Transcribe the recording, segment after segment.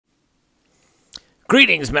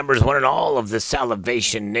Greetings, members one and all of the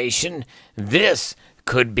Salivation Nation. This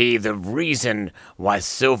could be the reason why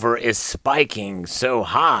silver is spiking so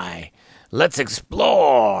high. Let's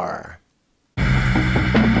explore.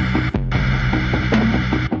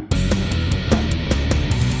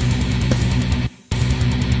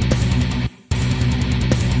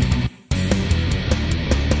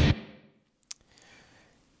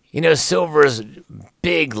 You know, silver's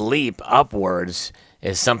big leap upwards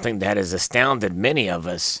is something that has astounded many of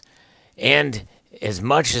us. And as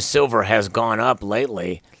much as silver has gone up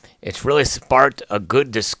lately, it's really sparked a good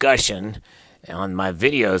discussion on my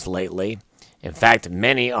videos lately. In fact,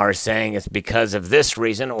 many are saying it's because of this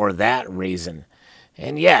reason or that reason.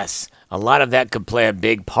 And yes, a lot of that could play a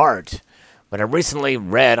big part. But I recently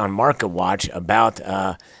read on MarketWatch about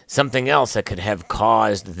something else that could have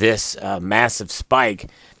caused this massive spike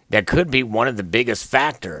that could be one of the biggest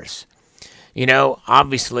factors. You know,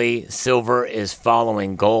 obviously, silver is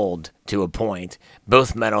following gold to a point.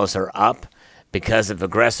 Both metals are up because of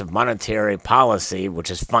aggressive monetary policy,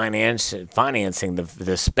 which is financing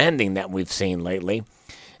the spending that we've seen lately.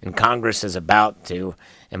 And Congress is about to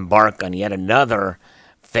embark on yet another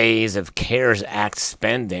phase of CARES Act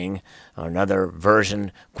spending. Another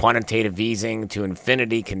version, quantitative easing to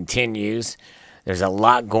infinity, continues. There's a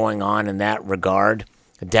lot going on in that regard.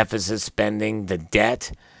 The deficit spending, the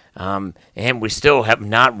debt, and we still have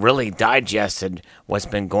not really digested what's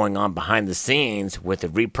been going on behind the scenes with the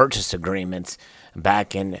repurchase agreements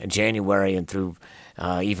back in January and through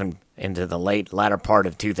even into the latter part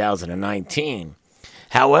of 2019.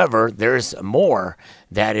 However, there's more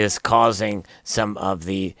that is causing some of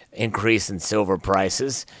the increase in silver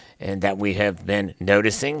prices and that we have been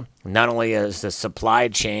noticing. Not only is the supply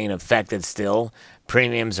chain affected still,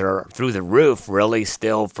 premiums are through the roof really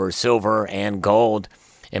still for silver and gold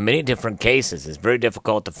in many different cases. It's very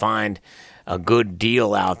difficult to find a good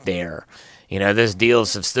deal out there. You know,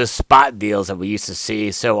 those spot deals that we used to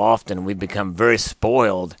see so often, we've become very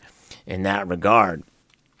spoiled in that regard.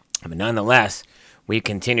 But nonetheless, we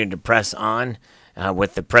continue to press on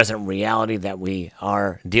with the present reality that we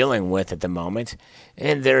are dealing with at the moment.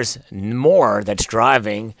 And there's more that's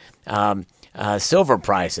driving silver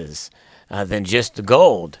prices than just the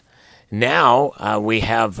gold. Now we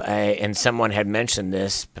have, and someone had mentioned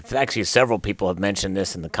this, actually several people have mentioned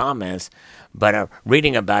this in the comments, but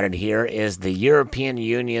reading about it here is the European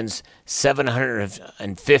Union's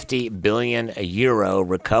 750 billion euro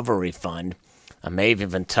recovery fund. I may have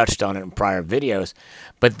even touched on it in prior videos,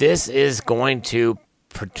 but this is going to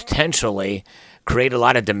potentially create a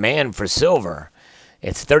lot of demand for silver.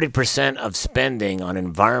 It's 30% of spending on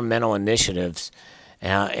environmental initiatives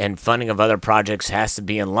and funding of other projects has to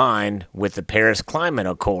be in line with the Paris Climate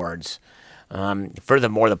Accords.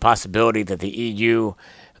 Furthermore, the possibility that the EU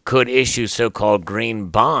could issue so-called green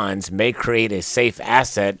bonds may create a safe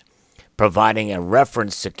asset, providing a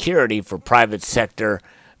reference security for private sector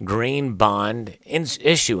green bond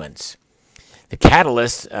issuance. The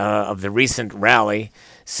catalyst of the recent rally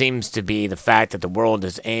seems to be the fact that the world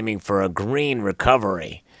is aiming for a green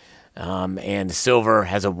recovery. And silver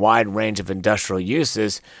has a wide range of industrial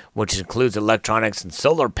uses, which includes electronics and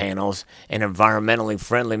solar panels and environmentally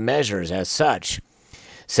friendly measures as such.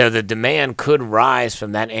 So the demand could rise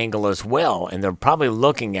from that angle as well, and they're probably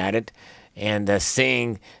looking at it and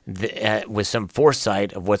seeing with some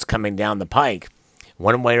foresight of what's coming down the pike,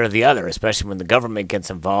 one way or the other, especially when the government gets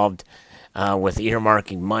involved with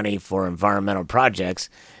earmarking money for environmental projects.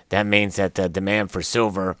 That means that the demand for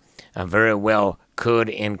silver very well could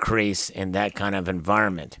increase in that kind of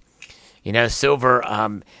environment. You know,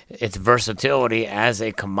 silver, its versatility as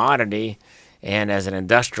a commodity and as an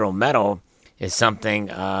industrial metal is something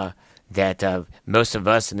that most of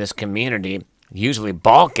us in this community usually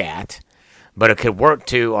balk at, but it could work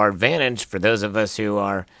to our advantage for those of us who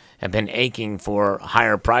have been aching for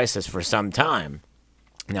higher prices for some time.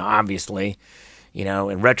 Now, obviously, you know,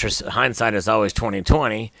 in hindsight is always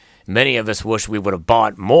 20/20. Many of us wish we would have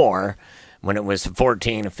bought more when it was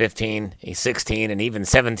 $14, $15, $16, and even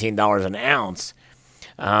 $17 an ounce.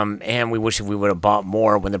 And we wish we would have bought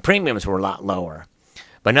more when the premiums were a lot lower.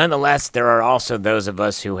 But nonetheless, there are also those of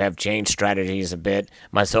us who have changed strategies a bit,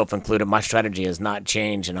 myself included. My strategy has not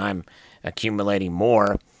changed, and I'm accumulating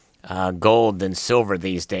more gold than silver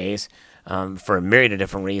these days for a myriad of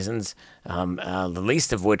different reasons, the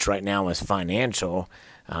least of which right now is financial,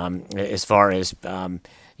 as far as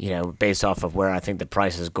you know, based off of where I think the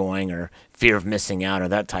price is going or fear of missing out or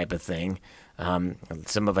that type of thing.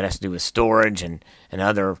 Some of it has to do with storage and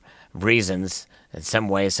other reasons. In some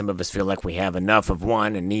ways, some of us feel like we have enough of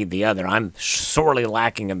one and need the other. I'm sorely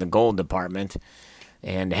lacking in the gold department.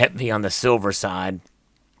 and heavy on the silver side.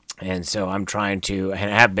 And so I'm trying to,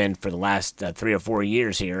 and have been for the last 3 or 4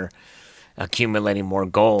 years here, accumulating more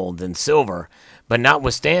gold than silver. But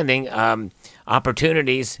notwithstanding,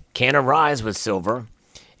 opportunities can arise with silver,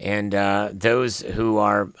 and those who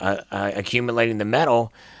are accumulating the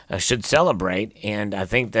metal should celebrate. And I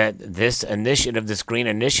think that this initiative, this green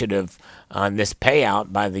initiative, this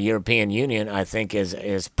payout by the European Union, I think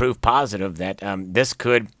is proof positive that this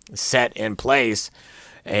could set in place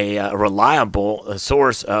a reliable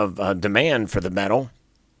source of demand for the metal,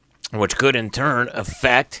 which could in turn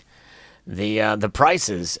affect the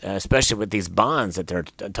prices, especially with these bonds that they're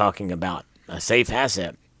talking about, a safe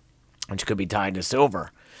asset, which could be tied to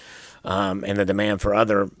silver, and the demand for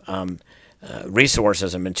other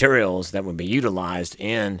resources and materials that would be utilized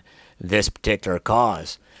in this particular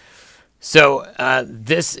cause. So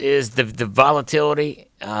this is the volatility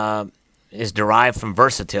is derived from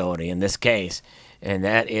versatility in this case. And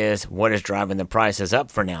that is what is driving the prices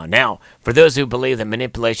up for now. Now, for those who believe that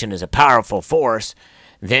manipulation is a powerful force,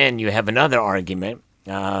 then you have another argument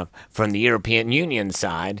from the European Union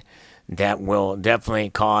side that will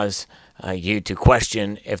definitely cause you to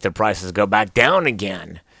question if the prices go back down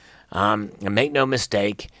again. And make no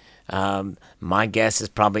mistake, my guess is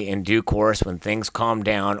probably in due course, when things calm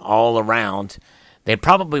down all around, they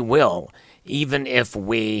probably will, even if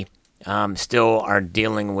we still are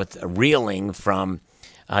dealing with reeling from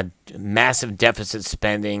massive deficit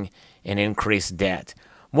spending and increased debt.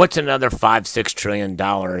 What's another $5-6 trillion,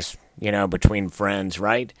 between friends,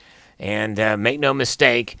 right? And make no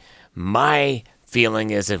mistake, my feeling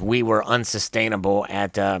is if we were unsustainable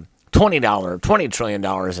at $20 trillion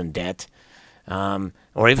in debt,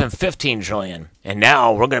 or even $15 trillion, and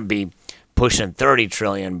now we're going to be pushing $30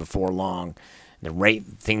 trillion before long. The rate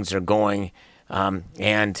things are going.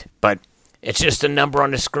 But it's just a number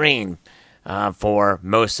on the screen for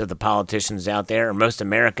most of the politicians out there, or most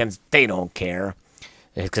Americans. They don't care,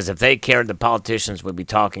 because if they cared, the politicians would be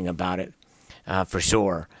talking about it for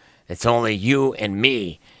sure. It's only you and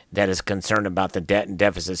me that is concerned about the debt and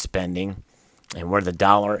deficit spending, and where the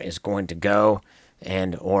dollar is going to go,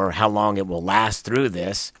 and or how long it will last through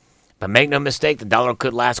this. But make no mistake, the dollar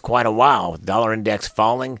could last quite a while. Dollar index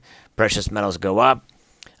falling, precious metals go up.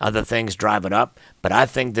 Other things drive it up, but I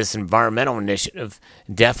think this environmental initiative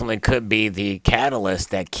definitely could be the catalyst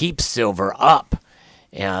that keeps silver up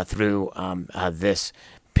through this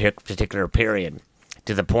particular period,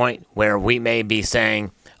 to the point where we may be saying,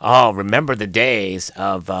 oh, remember the days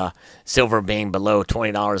of silver being below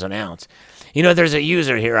 $20 an ounce. There's a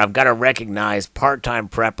user here. I've got to recognize Part-Time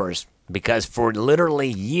Preppers, because for literally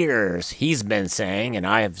years he's been saying, and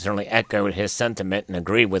I have certainly echoed his sentiment and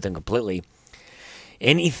agreed with him completely,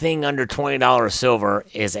 anything under $20 silver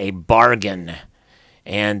is a bargain.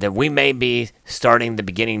 And we may be starting the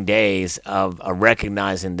beginning days of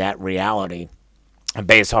recognizing that reality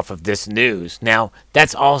based off of this news. Now,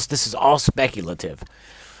 this is all speculative.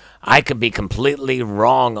 I could be completely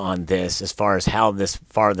wrong on this as far as how this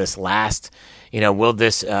lasts. Will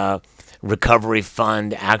this recovery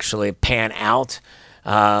fund actually pan out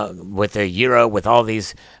with the euro, with all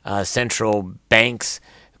these central banks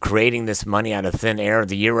creating this money out of thin air,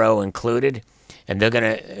 the euro included, and they're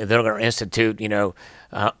gonna institute almost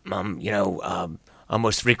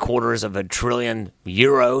 $750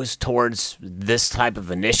 billion towards this type of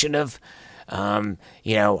initiative.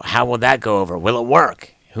 How will that go over? Will it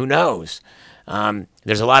work? Who knows?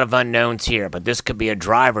 There's a lot of unknowns here, but this could be a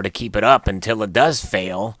driver to keep it up until it does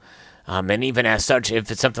fail. And even as such, if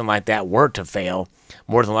it's something like that were to fail,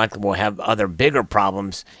 more than likely we'll have other bigger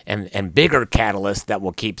problems and bigger catalysts that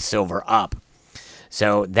will keep silver up.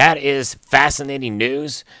 So that is fascinating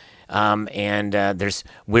news.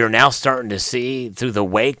 We're now starting to see, through the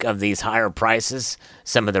wake of these higher prices,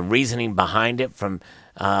 some of the reasoning behind it from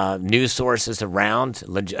news sources around,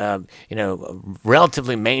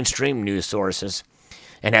 relatively mainstream news sources.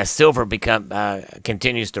 And as silver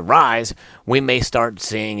continues to rise, we may start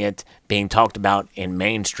seeing it being talked about in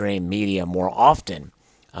mainstream media more often,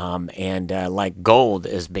 like gold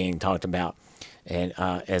is being talked about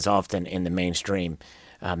as often in the mainstream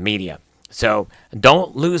media. So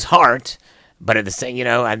don't lose heart. But at the same,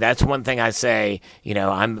 and that's one thing I say,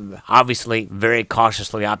 I'm obviously very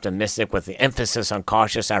cautiously optimistic, with the emphasis on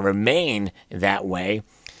cautious. I remain that way,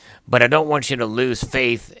 but I don't want you to lose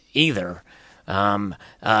faith either.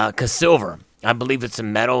 Because silver, I believe it's a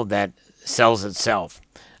metal that sells itself.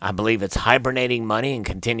 I believe it's hibernating money and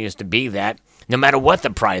continues to be that, no matter what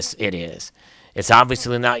the price it is. It's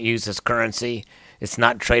obviously not used as currency. It's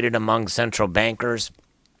not traded among central bankers,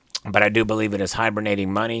 but I do believe it is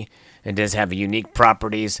hibernating money. It does have unique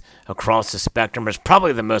properties across the spectrum. It's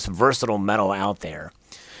probably the most versatile metal out there.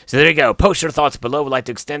 So there you go. Post your thoughts below. We'd like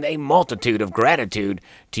to extend a multitude of gratitude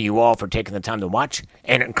to you all for taking the time to watch,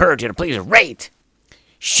 and encourage you to please rate,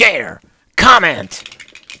 share, comment,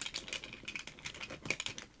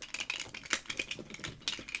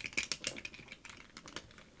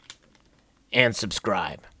 and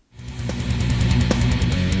subscribe.